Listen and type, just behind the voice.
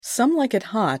Some like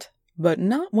it hot, but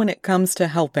not when it comes to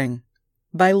helping.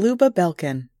 By Luba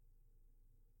Belkin.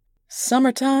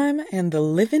 Summertime and the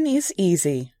livin' is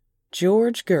easy.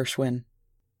 George Gershwin.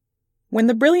 When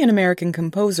the brilliant American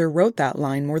composer wrote that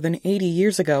line more than 80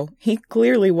 years ago, he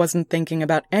clearly wasn't thinking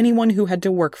about anyone who had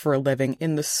to work for a living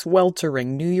in the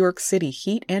sweltering New York City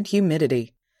heat and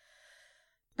humidity.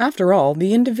 After all,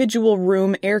 the individual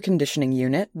room air conditioning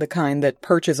unit, the kind that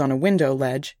perches on a window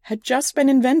ledge, had just been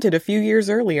invented a few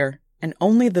years earlier, and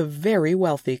only the very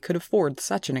wealthy could afford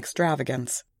such an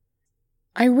extravagance.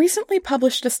 I recently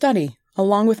published a study,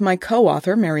 along with my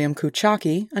co-author Mariam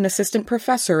Kuchaki, an assistant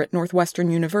professor at Northwestern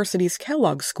University's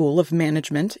Kellogg School of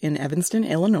Management in Evanston,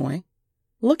 Illinois,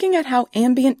 looking at how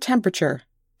ambient temperature,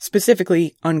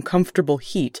 specifically uncomfortable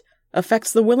heat,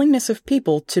 affects the willingness of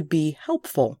people to be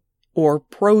helpful, or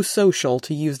pro-social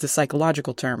to use the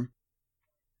psychological term.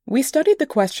 We studied the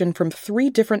question from 3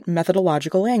 different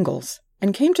methodological angles,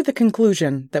 and came to the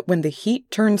conclusion that when the heat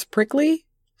turns prickly,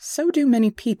 so do many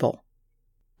people.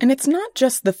 And it's not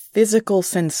just the physical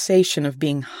sensation of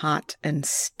being hot and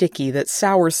sticky that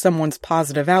sours someone's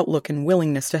positive outlook and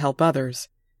willingness to help others.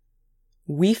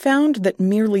 We found that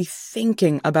merely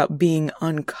thinking about being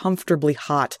uncomfortably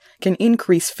hot can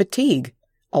increase fatigue,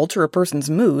 alter a person's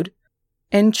mood,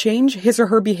 and change his or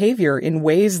her behavior in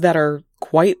ways that are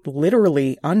quite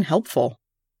literally unhelpful.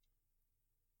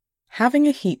 Having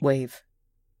a heat wave.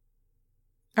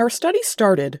 Our study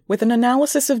started with an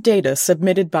analysis of data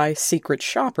submitted by secret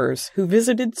shoppers who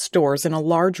visited stores in a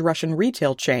large Russian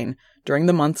retail chain during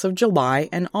the months of July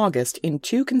and August in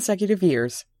 2 consecutive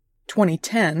years.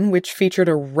 2010, which featured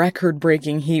a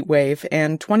record-breaking heat wave,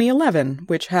 and 2011,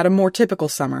 which had a more typical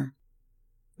summer.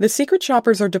 The secret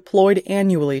shoppers are deployed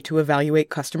annually to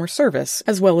evaluate customer service,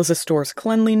 as well as a store's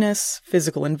cleanliness,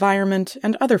 physical environment,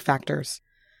 and other factors.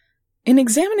 In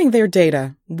examining their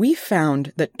data, we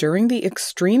found that during the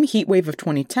extreme heat wave of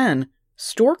 2010,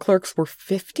 store clerks were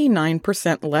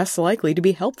 59% less likely to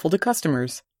be helpful to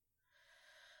customers.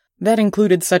 That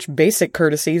included such basic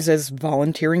courtesies as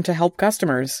volunteering to help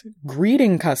customers,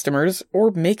 greeting customers,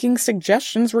 or making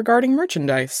suggestions regarding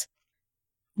merchandise.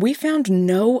 We found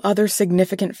no other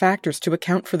significant factors to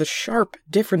account for the sharp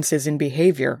differences in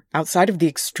behavior outside of the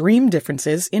extreme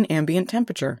differences in ambient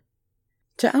temperature.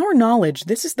 To our knowledge,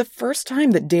 this is the first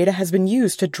time that data has been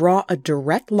used to draw a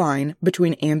direct line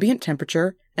between ambient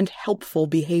temperature and helpful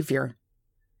behavior.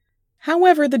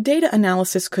 However, the data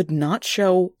analysis could not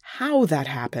show how that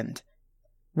happened.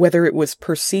 Whether it was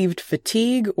perceived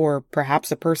fatigue or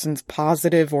perhaps a person's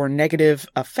positive or negative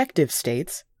affective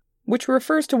states, which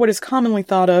refers to what is commonly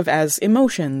thought of as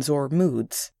emotions or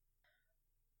moods.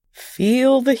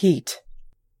 Feel the heat.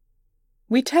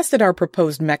 We tested our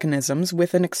proposed mechanisms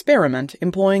with an experiment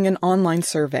employing an online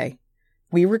survey.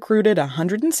 We recruited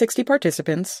 160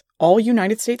 participants, all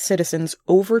United States citizens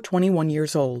over 21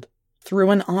 years old, through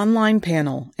an online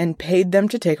panel and paid them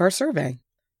to take our survey.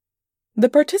 The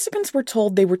participants were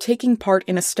told they were taking part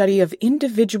in a study of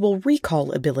individual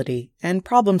recall ability and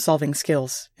problem-solving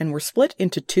skills and were split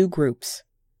into 2 groups.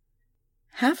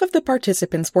 Half of the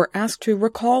participants were asked to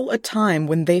recall a time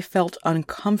when they felt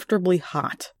uncomfortably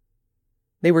hot.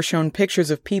 They were shown pictures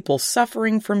of people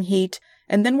suffering from heat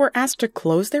and then were asked to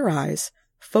close their eyes,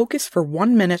 focus for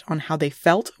 1 minute on how they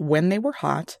felt when they were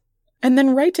hot, and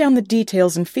then write down the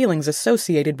details and feelings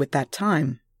associated with that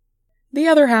time. The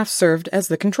other half served as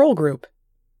the control group.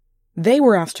 They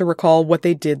were asked to recall what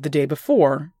they did the day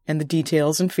before and the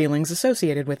details and feelings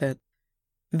associated with it.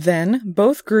 Then,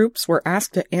 both groups were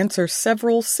asked to answer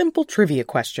several simple trivia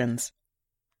questions.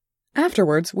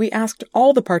 Afterwards, we asked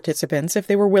all the participants if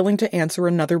they were willing to answer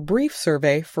another brief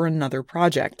survey for another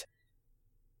project.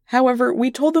 However,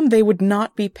 we told them they would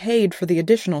not be paid for the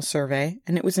additional survey,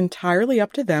 and it was entirely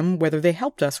up to them whether they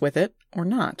helped us with it or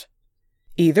not.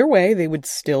 Either way, they would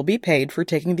still be paid for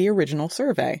taking the original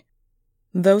survey.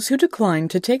 Those who declined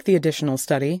to take the additional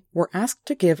study were asked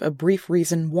to give a brief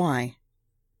reason why.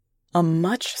 A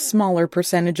much smaller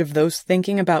percentage of those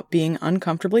thinking about being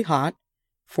uncomfortably hot,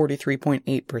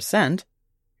 43.8%,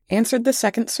 answered the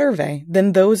second survey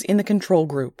than those in the control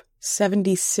group,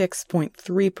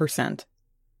 76.3%.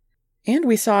 And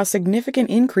we saw a significant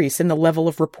increase in the level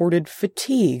of reported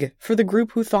fatigue for the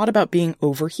group who thought about being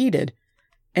overheated,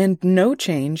 and no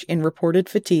change in reported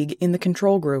fatigue in the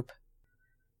control group.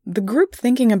 The group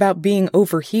thinking about being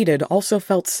overheated also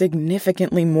felt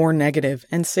significantly more negative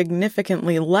and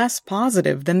significantly less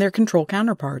positive than their control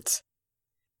counterparts.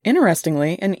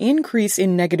 Interestingly, an increase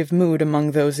in negative mood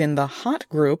among those in the hot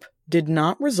group did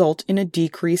not result in a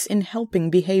decrease in helping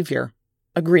behavior,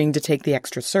 agreeing to take the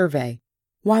extra survey,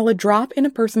 while a drop in a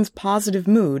person's positive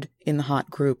mood in the hot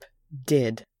group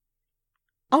did.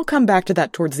 I'll come back to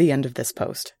that towards the end of this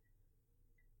post.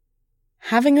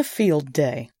 Having a field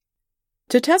day.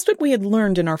 To test what we had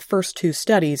learned in our first two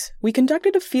studies, we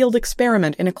conducted a field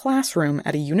experiment in a classroom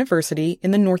at a university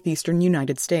in the northeastern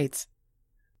United States.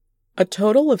 A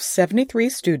total of 73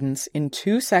 students in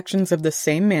two sections of the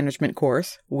same management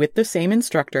course, with the same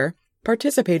instructor,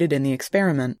 participated in the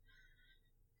experiment.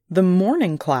 The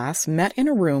morning class met in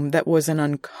a room that was an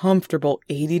uncomfortable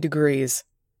 80 degrees,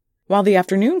 while the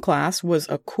afternoon class was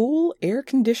a cool,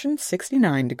 air-conditioned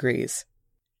 69 degrees.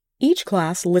 Each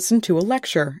class listened to a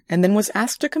lecture and then was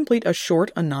asked to complete a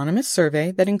short anonymous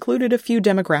survey that included a few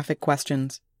demographic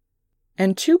questions,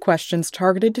 and 2 questions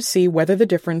targeted to see whether the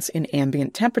difference in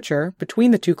ambient temperature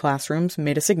between the two classrooms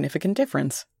made a significant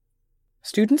difference.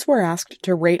 Students were asked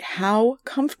to rate how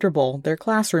comfortable their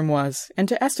classroom was and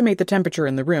to estimate the temperature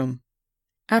in the room.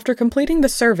 After completing the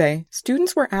survey,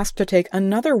 students were asked to take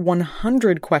another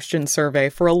 100-question survey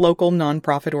for a local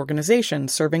nonprofit organization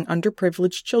serving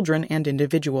underprivileged children and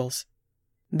individuals.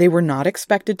 They were not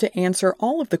expected to answer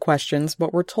all of the questions,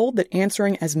 but were told that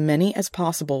answering as many as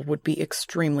possible would be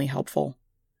extremely helpful.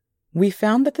 We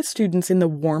found that the students in the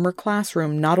warmer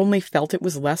classroom not only felt it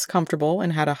was less comfortable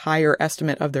and had a higher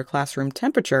estimate of their classroom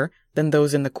temperature than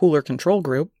those in the cooler control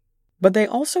group, but they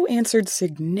also answered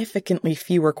significantly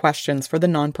fewer questions for the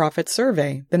nonprofit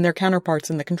survey than their counterparts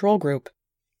in the control group.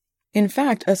 In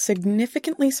fact, a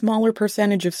significantly smaller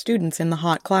percentage of students in the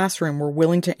hot classroom were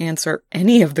willing to answer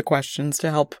any of the questions to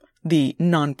help the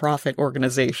nonprofit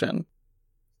organization.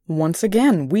 Once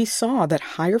again, we saw that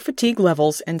higher fatigue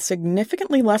levels and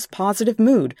significantly less positive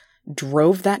mood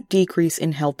drove that decrease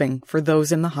in helping for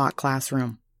those in the hot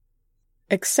classroom.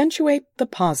 Accentuate the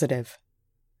positive.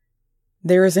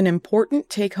 There is an important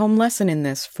take-home lesson in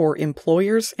this for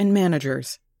employers and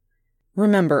managers.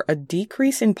 Remember, a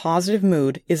decrease in positive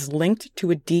mood is linked to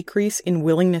a decrease in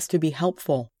willingness to be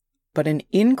helpful, but an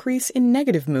increase in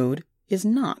negative mood is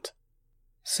not.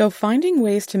 So finding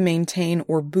ways to maintain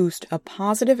or boost a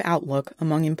positive outlook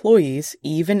among employees,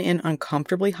 even in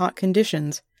uncomfortably hot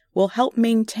conditions, will help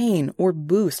maintain or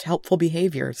boost helpful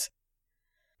behaviors.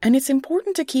 And it's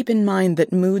important to keep in mind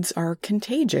that moods are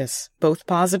contagious, both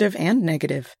positive and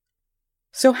negative.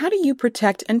 So how do you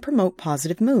protect and promote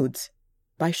positive moods?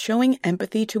 By showing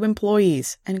empathy to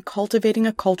employees and cultivating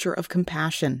a culture of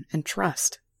compassion and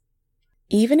trust.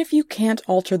 Even if you can't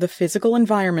alter the physical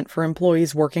environment for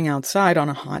employees working outside on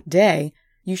a hot day,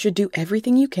 you should do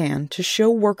everything you can to show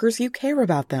workers you care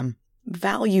about them,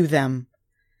 value them,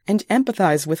 and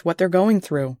empathize with what they're going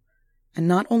through. And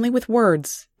not only with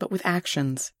words, but with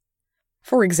actions.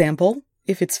 For example,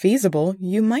 if it's feasible,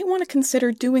 you might want to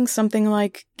consider doing something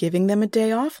like giving them a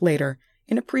day off later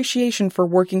in appreciation for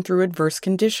working through adverse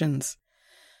conditions.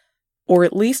 Or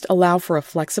at least allow for a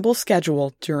flexible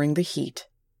schedule during the heat.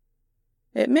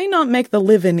 It may not make the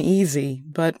living easy,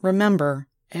 but remember,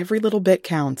 every little bit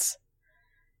counts.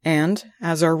 And,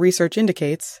 as our research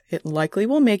indicates, it likely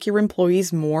will make your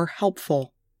employees more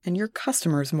helpful and your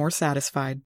customers more satisfied.